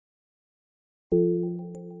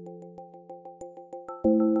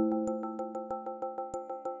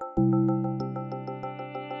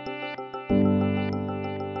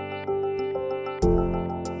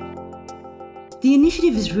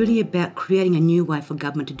initiative is really about creating a new way for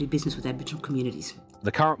government to do business with Aboriginal communities.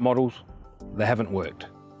 The current models, they haven't worked.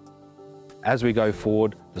 As we go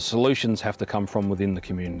forward, the solutions have to come from within the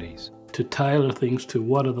communities. To tailor things to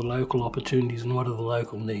what are the local opportunities and what are the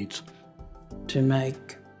local needs. To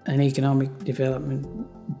make an economic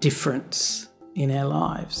development difference in our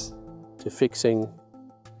lives. To fixing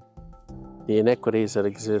the inequities that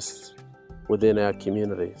exist within our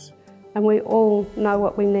communities. And we all know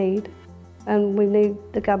what we need, and we need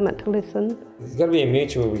the government to listen. There's got to be a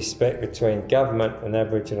mutual respect between government and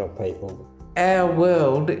Aboriginal people. Our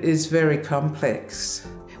world is very complex.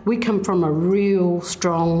 We come from a real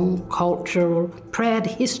strong, cultural, proud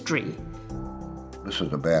history. This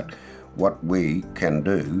is about what we can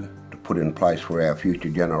do to put in place for our future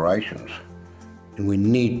generations. And we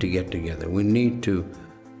need to get together. We need to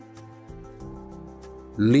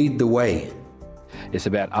lead the way. It's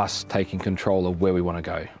about us taking control of where we want to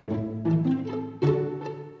go.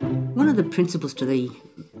 One of the principles to the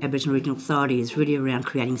Aboriginal Regional Authority is really around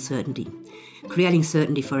creating certainty. Creating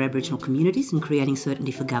certainty for Aboriginal communities and creating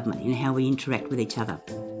certainty for government in how we interact with each other.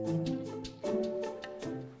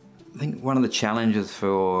 I think one of the challenges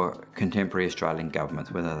for contemporary Australian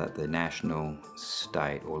governments, whether at the national,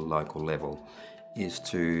 state or local level, is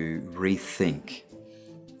to rethink,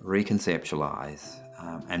 reconceptualise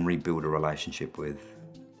and rebuild a relationship with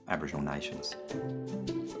Aboriginal nations.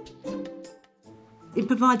 It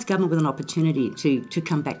provides government with an opportunity to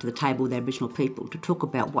come back to the table with Aboriginal people, to talk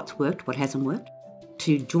about what's worked, what hasn't worked,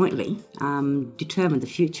 to jointly determine the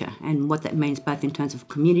future and what that means both in terms of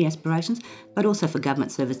community aspirations, but also for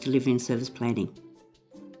government service delivery and service planning.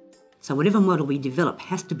 So whatever model we develop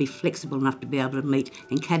has to be flexible enough to be able to meet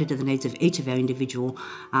and cater to the needs of each of our individual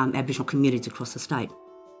Aboriginal communities across the state.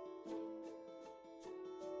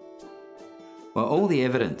 Well, all the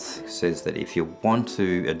evidence says that if you want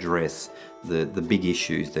to address the big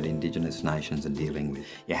issues that Indigenous nations are dealing with,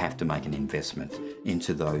 you have to make an investment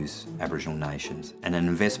into those Aboriginal nations. And an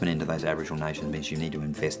investment into those Aboriginal nations means you need to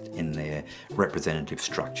invest in their representative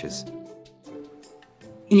structures.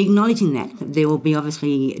 In acknowledging that, there will be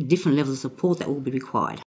obviously different levels of support that will be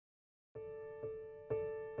required.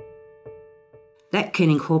 That can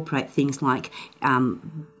incorporate things like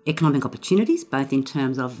economic opportunities, both in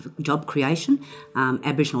terms of job creation,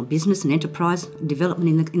 Aboriginal business and enterprise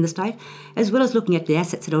development in the state, as well as looking at the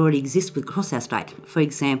assets that already exist across our state. For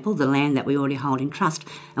example, the land that we already hold in trust,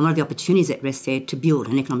 and one of the opportunities that rests there to build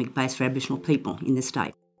an economic base for Aboriginal people in the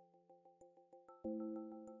state.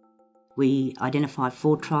 We identified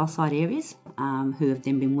 4 trial site areas who have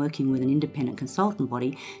then been working with an independent consultant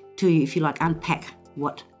body to, if you like, unpack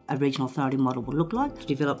what a regional authority model will look like to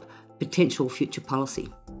develop potential future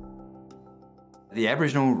policy. The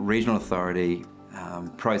Aboriginal Regional Authority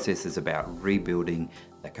process is about rebuilding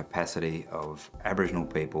the capacity of Aboriginal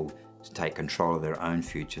people to take control of their own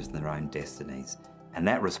futures and their own destinies. And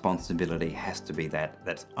that responsibility has to be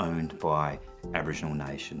that's owned by Aboriginal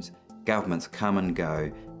nations. Governments come and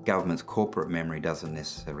go. Government's corporate memory doesn't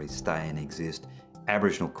necessarily stay and exist.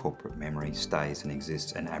 Aboriginal corporate memory stays and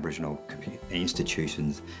exists, and Aboriginal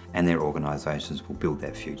institutions and their organisations will build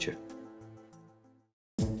that future.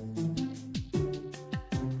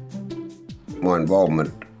 My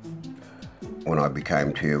involvement when I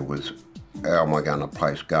became chair was how am I going to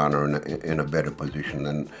place Ghana in a better position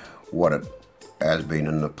than what it has been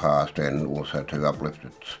in the past, and also to uplift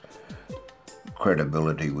its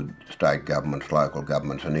credibility with state governments, local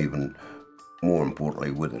governments, and even more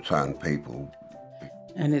importantly with its own people.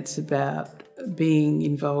 And it's about being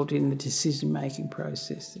involved in the decision-making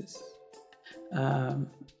processes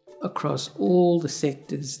across all the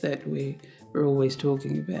sectors that we're always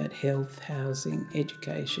talking about: health, housing,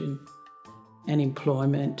 education and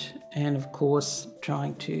employment, and of course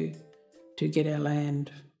trying to get our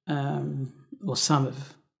land, or some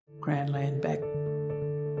of Crown land, back.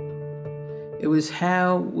 It was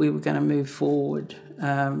how we were going to move forward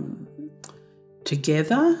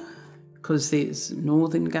together, because there's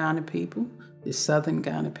northern Ghana people, there's southern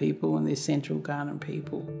Ghana people, and there's central Ghana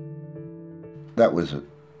people. That was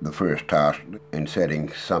the first task in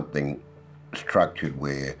setting something structured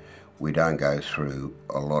where we don't go through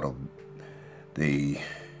a lot of the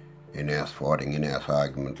in-house fighting, in-house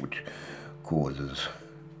argument, which causes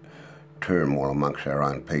turmoil amongst our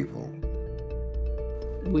own people.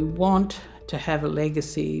 We want to have a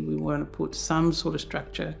legacy. We want to put some sort of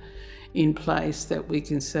structure in place that we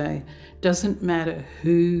can say, doesn't matter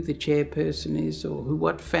who the chairperson is or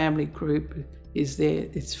what family group is there,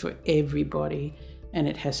 it's for everybody, and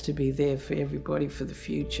it has to be there for everybody for the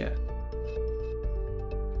future.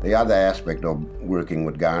 The other aspect of working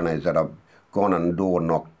with Ghana is that I've gone and door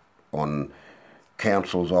knocked on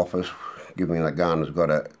council's office, given that Ghana's got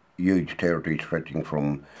a huge territory stretching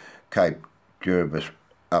from Cape Jervis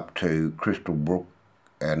up to Crystal Brook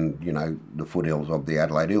and, you know, the foothills of the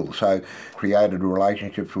Adelaide Hills. So created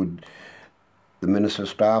relationships with the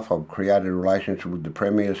Minister's staff, I've created relationships with the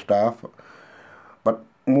Premier's staff, but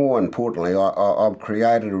more importantly, I've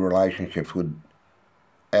created relationships with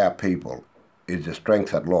our people. Is the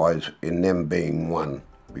strength that lies in them being one,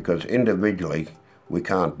 because individually we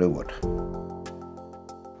can't do it.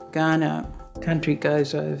 Ghana country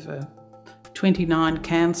goes over 29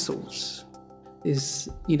 councils. There's,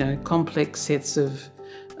 you know, complex sets of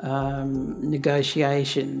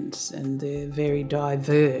negotiations, and they're very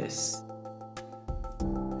diverse.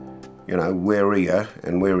 You know, we're here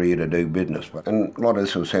and we're here to do business. And a lot of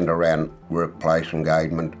this was centred around workplace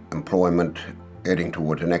engagement, employment, heading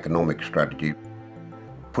towards an economic strategy,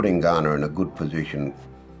 putting Ghana in a good position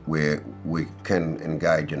where we can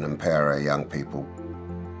engage and empower our young people.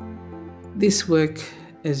 This work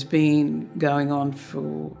has been going on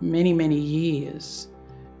for many, many years.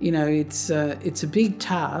 You know, it's a big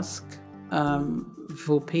task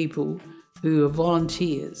for people who are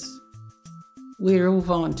volunteers. We're all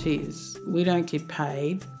volunteers. We don't get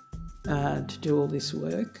paid to do all this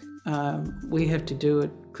work. We have to do it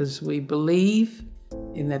because we believe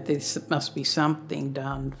in that there must be something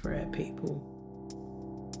done for our people.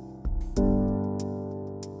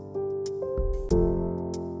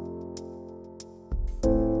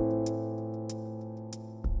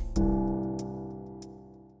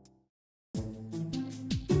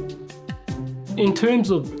 In terms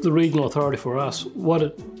of the regional authority for us, what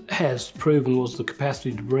it has proven was the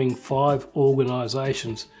capacity to bring 5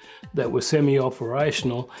 organisations that were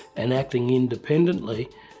semi-operational and acting independently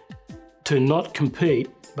to not compete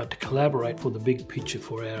but to collaborate for the big picture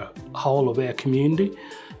for our whole of our community.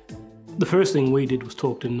 The first thing we did was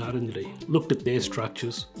talk to Ngarrindjeri, looked at their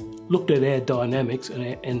structures, looked at our dynamics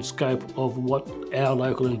and scope of what our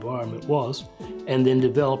local environment was, and then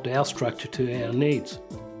developed our structure to our needs.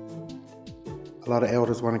 A lot of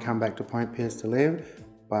elders want to come back to Point Pearce to live,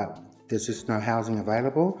 but there's just no housing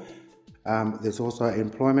available. There's also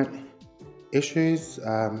employment issues.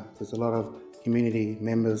 There's a lot of community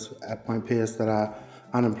members at Point Pearce that are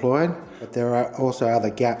unemployed, but there are also other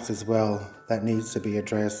gaps as well that needs to be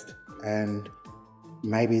addressed, and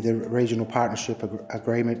maybe the regional partnership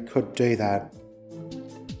agreement could do that.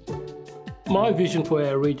 My vision for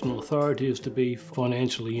our regional authority is to be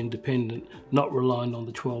financially independent, not reliant on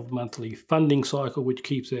the 12-monthly funding cycle which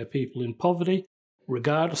keeps our people in poverty.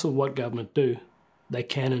 Regardless of what government do, they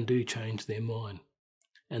can and do change their mind.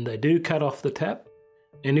 And they do cut off the tap.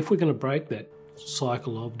 And if we're going to break that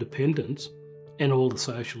cycle of dependence and all the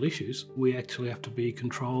social issues, we actually have to be in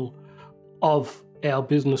control of our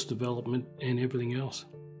business development and everything else.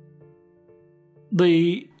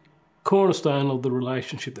 The cornerstone of the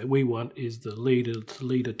relationship that we want is the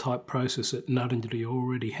leader-to-leader type process that Ngarrindjeri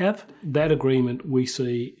already have. That agreement we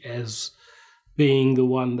see as being the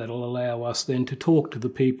one that will allow us then to talk to the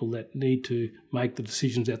people that need to make the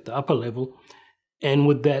decisions at the upper level, and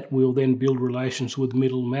with that we'll then build relations with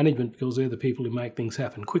middle management, because they're the people who make things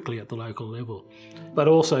happen quickly at the local level. But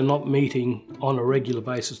also not meeting on a regular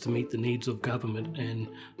basis to meet the needs of government and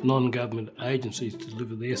non-government agencies to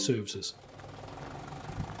deliver their services.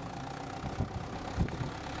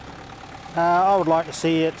 I would like to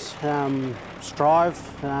see it strive,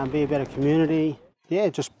 be a better community. Yeah,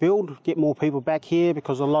 just build, get more people back here,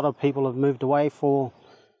 because a lot of people have moved away for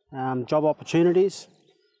job opportunities.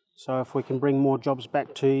 So if we can bring more jobs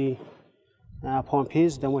back to Point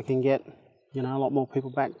Pearce, then we can get, you know, a lot more people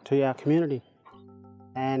back to our community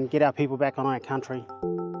and get our people back on our country.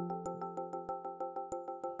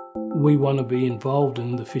 We want to be involved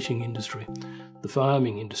in the fishing industry, the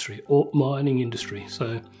farming industry, or mining industry,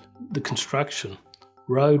 so the construction,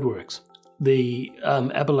 roadworks, the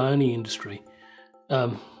abalone industry.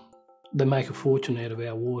 They make a fortune out of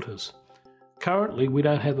our waters. Currently, we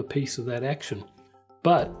don't have a piece of that action,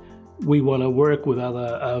 but we want to work with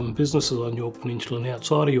other businesses on Yorke Peninsula and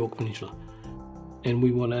outside of Yorke Peninsula, and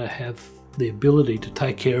we want to have the ability to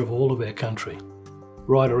take care of all of our country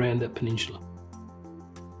right around that peninsula.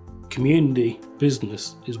 Community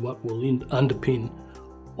business is what will underpin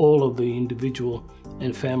all of the individual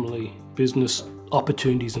and family business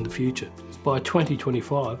opportunities in the future. By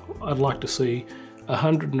 2025, I'd like to see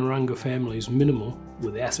 100 Narungga families minimal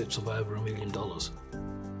with assets of over $1 million.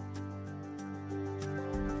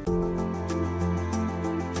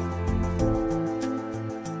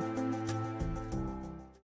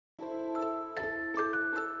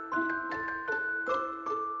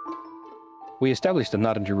 We established the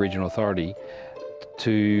Ngarrindjeri Regional Authority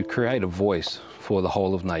to create a voice for the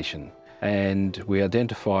whole of nation. And we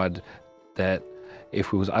identified that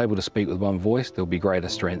if we was able to speak with one voice, there'll be greater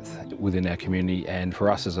strength within our community and for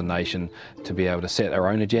us as a nation to be able to set our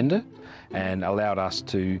own agenda, and allowed us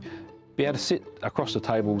to be able to sit across the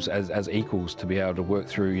tables as equals to be able to work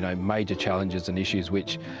through, major challenges and issues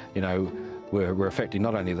which, were affecting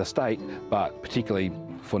not only the state, but particularly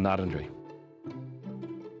for Ngarrindjeri.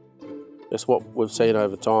 It's what we've seen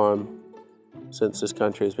over time since this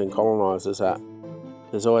country has been colonised, is that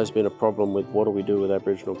there's always been a problem with what do we do with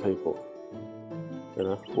Aboriginal people?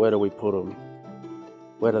 Where do we put them?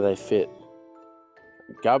 Where do they fit?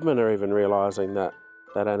 Government are even realising that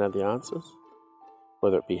they don't have the answers,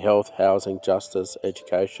 whether it be health, housing, justice,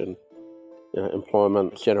 education,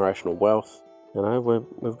 employment, generational wealth.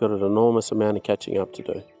 We've got an enormous amount of catching up to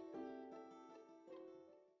do.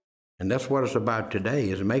 And that's what it's about today,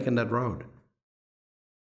 is making that road.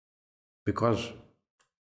 Because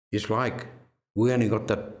it's like we only got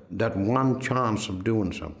that one chance of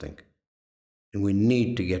doing something. And we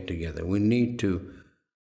need to get together. We need to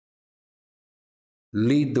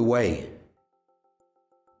lead the way.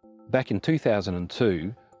 Back in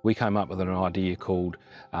 2002, we came up with an idea called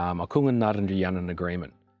a Kungan Ngarrindjeri Yanan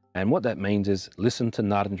Agreement. And what that means is listen to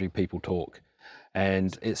Ngarrindjeri people talk.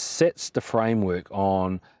 And it sets the framework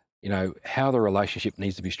on, how the relationship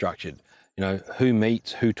needs to be structured. Who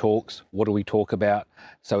meets, who talks, what do we talk about?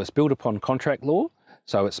 So it's built upon contract law.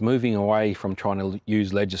 So it's moving away from trying to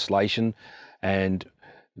use legislation. And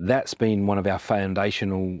that's been one of our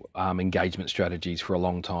foundational engagement strategies for a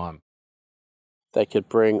long time. They could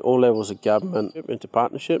bring all levels of government into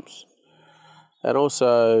partnerships and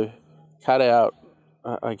also cut out,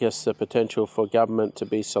 the potential for government to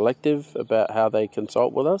be selective about how they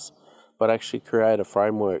consult with us, but actually create a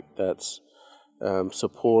framework that's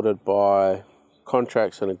supported by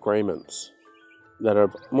contracts and agreements that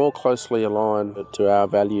are more closely aligned to our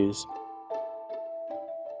values.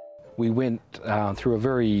 We went through a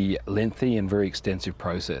very lengthy and very extensive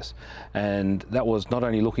process, and that was not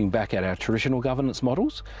only looking back at our traditional governance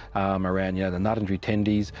models around the Ngarrindjeri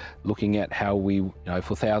tendies, looking at how we,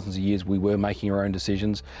 for thousands of years we were making our own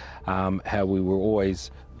decisions, how we were always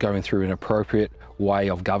going through an appropriate way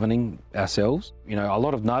of governing ourselves. A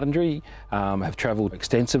lot of Ngarrindjeri have travelled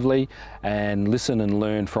extensively and listened and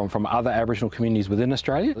learned from other Aboriginal communities within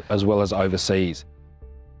Australia as well as overseas.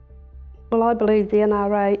 Well, I believe the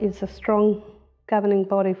NRA is a strong governing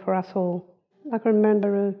body for us all. I can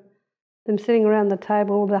remember them sitting around the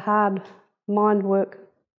table, all the hard mind work.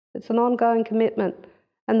 It's an ongoing commitment,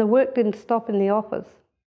 and the work didn't stop in the office.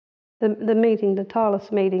 The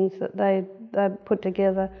tireless meetings that they put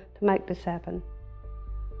together to make this happen.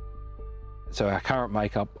 So our current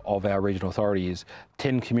makeup of our regional authority is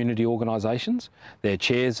 10 community organisations. Their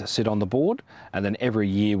chairs sit on the board, and then every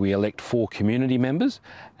year we elect 4 community members,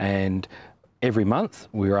 and every month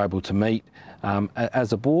we are able to meet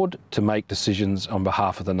as a board to make decisions on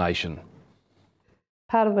behalf of the nation.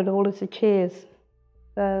 Part of it all is the chairs.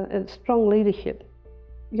 It's strong leadership.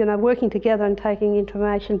 Working together and taking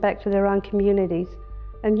information back to their own communities.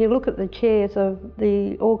 And you look at the chairs of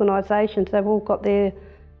the organisations, they've all got their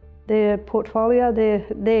portfolio,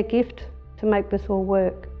 their gift to make this all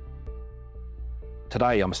work.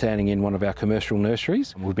 Today I'm standing in one of our commercial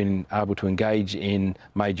nurseries. We've been able to engage in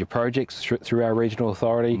major projects through our regional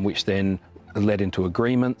authority, which then led into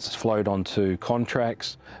agreements, flowed onto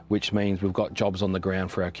contracts, which means we've got jobs on the ground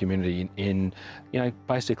for our community in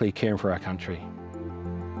basically caring for our country.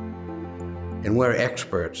 And we're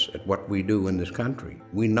experts at what we do in this country.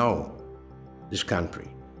 We know this country.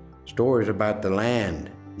 Stories about the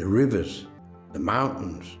land, the rivers, the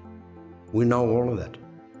mountains. We know all of that.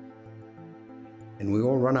 And we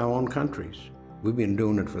all run our own countries. We've been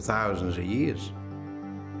doing it for thousands of years.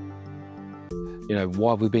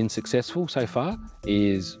 Why we've been successful so far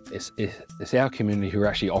is it's our community who are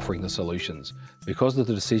actually offering the solutions. Because of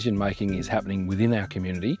the decision making is happening within our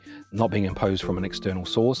community, not being imposed from an external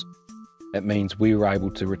source, it means we were able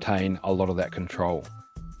to retain a lot of that control.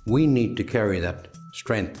 We need to carry that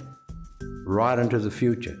strength right into the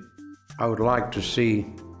future. I would like to see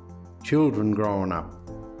children growing up,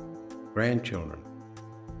 grandchildren,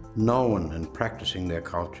 knowing and practicing their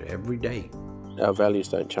culture every day. Our values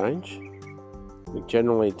don't change. We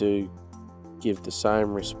generally do give the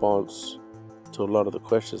same response to a lot of the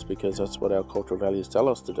questions because that's what our cultural values tell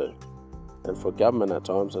us to do. And for government at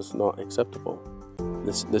times, that's not acceptable.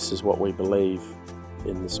 This is what we believe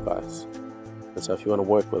in this space. And so if you want to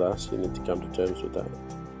work with us, you need to come to terms with that.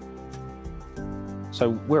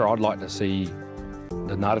 So where I'd like to see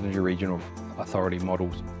the Ngarrindjeri Regional Authority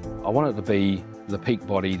models, I want it to be the peak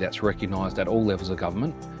body that's recognised at all levels of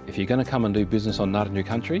government. If you're going to come and do business on Ngarrindjeri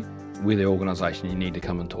country, we're the organisation you need to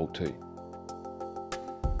come and talk to.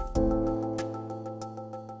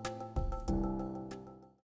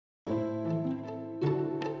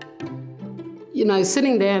 You know,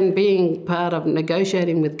 sitting down, being part of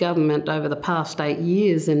negotiating with government over the past 8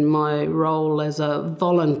 years in my role as a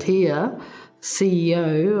volunteer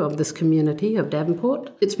CEO of this community of Davenport,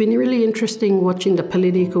 it's been really interesting watching the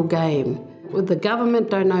political game. The government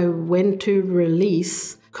don't know when to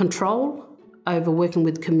release control over working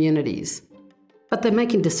with communities, but they're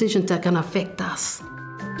making decisions that are going to affect us.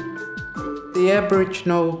 The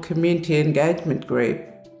Aboriginal Community Engagement Group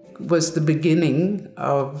was the beginning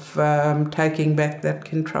of taking back that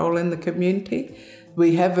control in the community.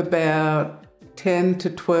 We have about 10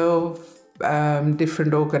 to 12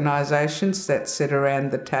 different organisations that sit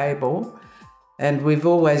around the table, and we've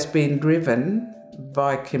always been driven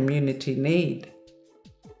by community need.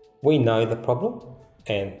 We know the problem,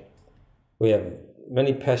 and we have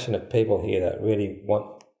many passionate people here that really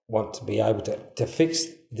want to be able to fix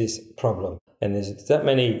this problem. And there's that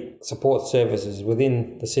many support services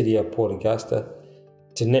within the city of Port Augusta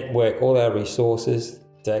to network all our resources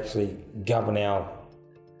to actually govern our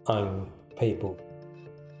own people.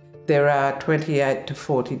 There are 28 to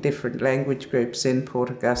 40 different language groups in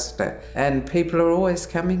Port Augusta, and people are always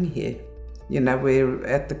coming here. You know, we're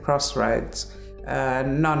at the crossroads.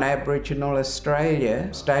 Non-Aboriginal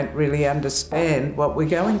Australians don't really understand what we're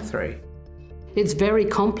going through. It's very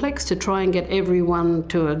complex to try and get everyone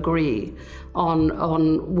to agree on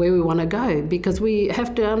where we want to go, because we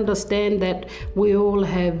have to understand that we all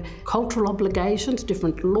have cultural obligations,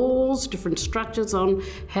 different laws, different structures on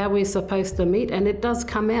how we're supposed to meet, and it does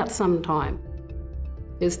come out sometime.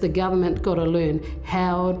 It's the government got to learn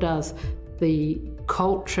how does the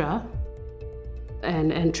culture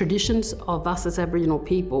and traditions of us as Aboriginal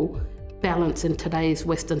people balance in today's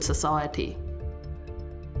Western society.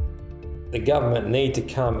 The government need to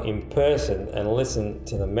come in person and listen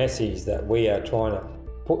to the message that we are trying to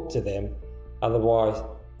put to them. Otherwise,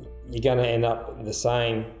 you're going to end up with the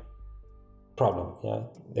same problem. You know,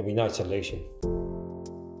 there'll be no solution.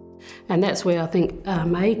 And that's where I think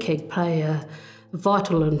ACEG play a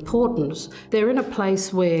vital importance. They're in a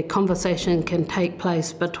place where conversation can take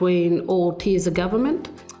place between all tiers of government,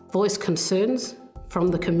 voice concerns from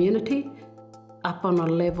the community, up on a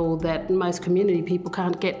level that most community people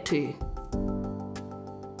can't get to.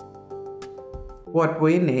 What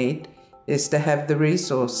we need is to have the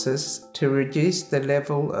resources to reduce the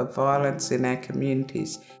level of violence in our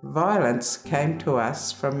communities. Violence came to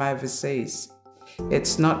us from overseas.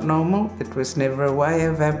 It's not normal. It was never a way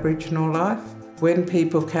of Aboriginal life. When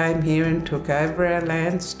people came here and took over our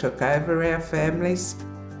lands, took over our families,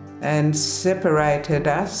 and separated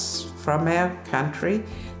us from our country,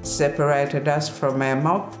 separated us from our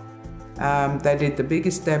mob, they did the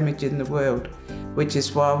biggest damage in the world, which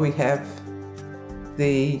is why we have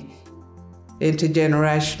the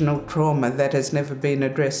intergenerational trauma that has never been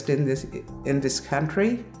addressed in this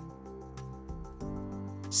country,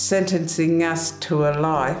 sentencing us to a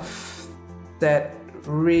life that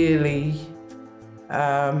really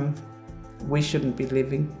we shouldn't be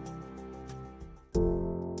living.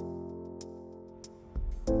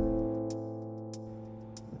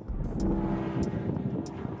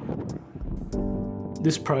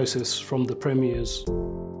 This process from the Premier's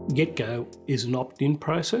get-go is an opt-in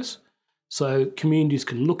process, so communities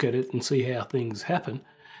can look at it and see how things happen,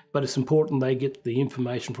 but it's important they get the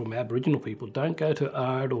information from Aboriginal people. Don't go to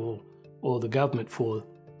ARD or the government for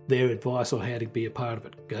their advice on how to be a part of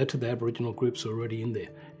it. Go to the Aboriginal groups already in there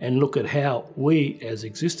and look at how we, as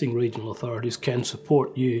existing regional authorities, can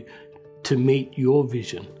support you to meet your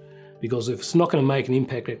vision, because if it's not going to make an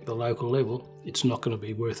impact at the local level, it's not going to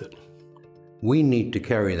be worth it. We need to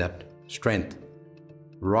carry that strength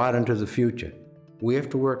right into the future. We have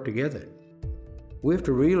to work together. We have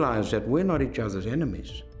to realise that we're not each other's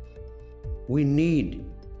enemies. We need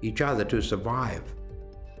each other to survive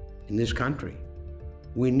in this country.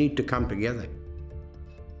 We need to come together.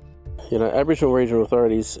 You know, Aboriginal regional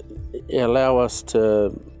authorities allow us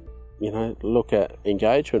to, look at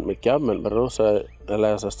engagement with government, but it also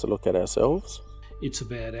allows us to look at ourselves. It's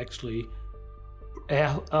about actually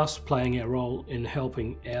us playing our role in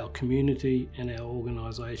helping our community and our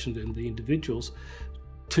organisations and the individuals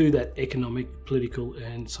to that economic, political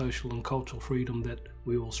and social and cultural freedom that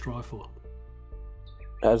we all strive for.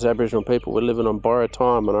 As Aboriginal people, we're living on borrowed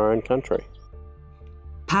time in our own country.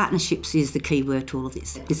 Partnerships is the key word to all of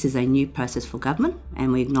this. This is a new process for government,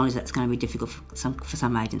 and we acknowledge that's going to be difficult for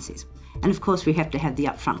some agencies. And of course, we have to have the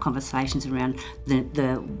upfront conversations around the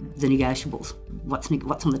negotiables, what's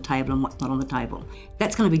on the table and what's not on the table.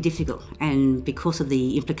 That's going to be difficult, and because of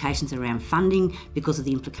the implications around funding, because of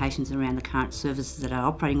the implications around the current services that are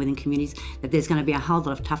operating within communities, that there's going to be a whole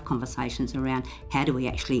lot of tough conversations around how do we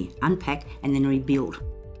actually unpack and then rebuild.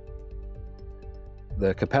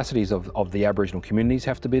 The capacities of the Aboriginal communities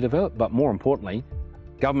have to be developed, but more importantly,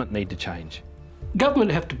 government need to change.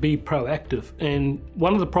 Government have to be proactive, and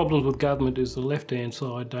one of the problems with government is the left-hand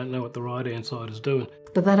side don't know what the right-hand side is doing.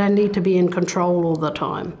 That they don't need to be in control all the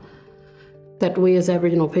time. That we as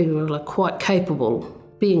Aboriginal people are quite capable,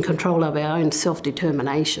 be in control of our own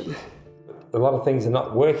self-determination. A lot of things are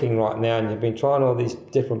not working right now, and you've been trying all these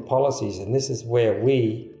different policies, and this is where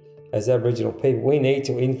we, as Aboriginal people, we need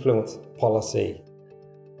to influence policy.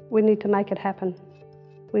 We need to make it happen.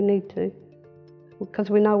 We need to. Because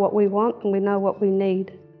we know what we want and we know what we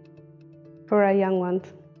need for our young ones.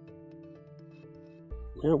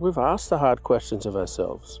 You know, we've asked the hard questions of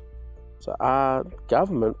ourselves. So are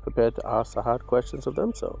government prepared to ask the hard questions of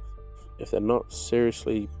themselves? If they're not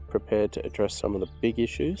seriously prepared to address some of the big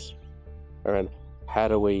issues around how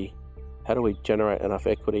do we generate enough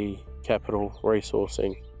equity, capital,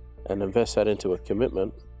 resourcing, and invest that into a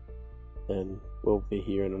commitment, then we'll be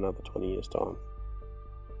here in another 20 years' time.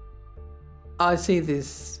 I see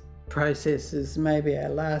this process as maybe our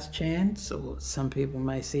last chance, or some people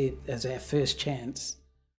may see it as our first chance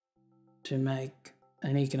to make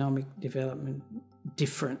an economic development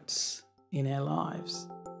difference in our lives.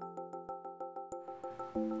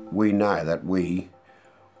 We know that we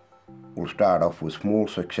will start off with small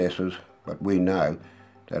successes, but we know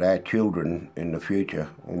that our children in the future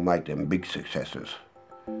will make them big successes.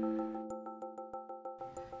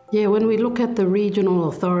 Yeah, when we look at the regional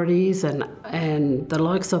authorities and the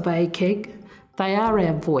likes of ACEG, they are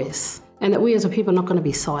our voice, and that we as a people are not going to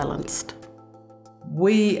be silenced.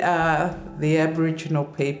 We are the Aboriginal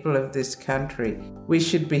people of this country. We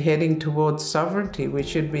should be heading towards sovereignty. We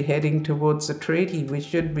should be heading towards a treaty. We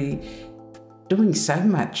should be doing so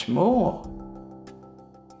much more.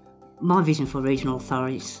 My vision for regional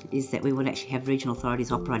authorities is that we will actually have regional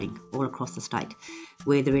authorities operating all across the state,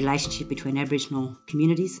 where the relationship between Aboriginal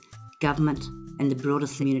communities, government and the broader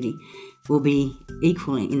community will be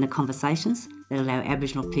equal in the conversations that allow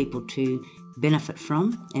Aboriginal people to benefit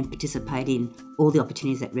from and participate in all the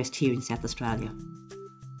opportunities that rest here in South Australia.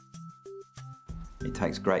 It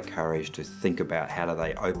takes great courage to think about how do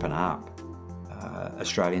they open up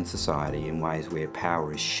Australian society in ways where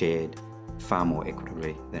power is shared far more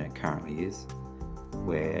equitably than it currently is,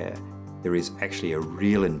 where there is actually a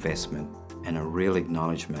real investment and a real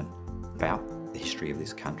acknowledgement about the history of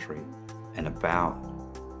this country and about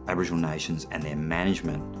Aboriginal nations and their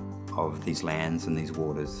management of these lands and these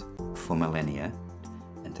waters for millennia,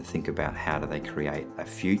 and to think about how do they create a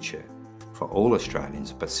future for all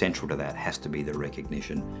Australians, but central to that has to be the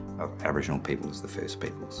recognition of Aboriginal people as the First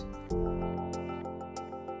Peoples.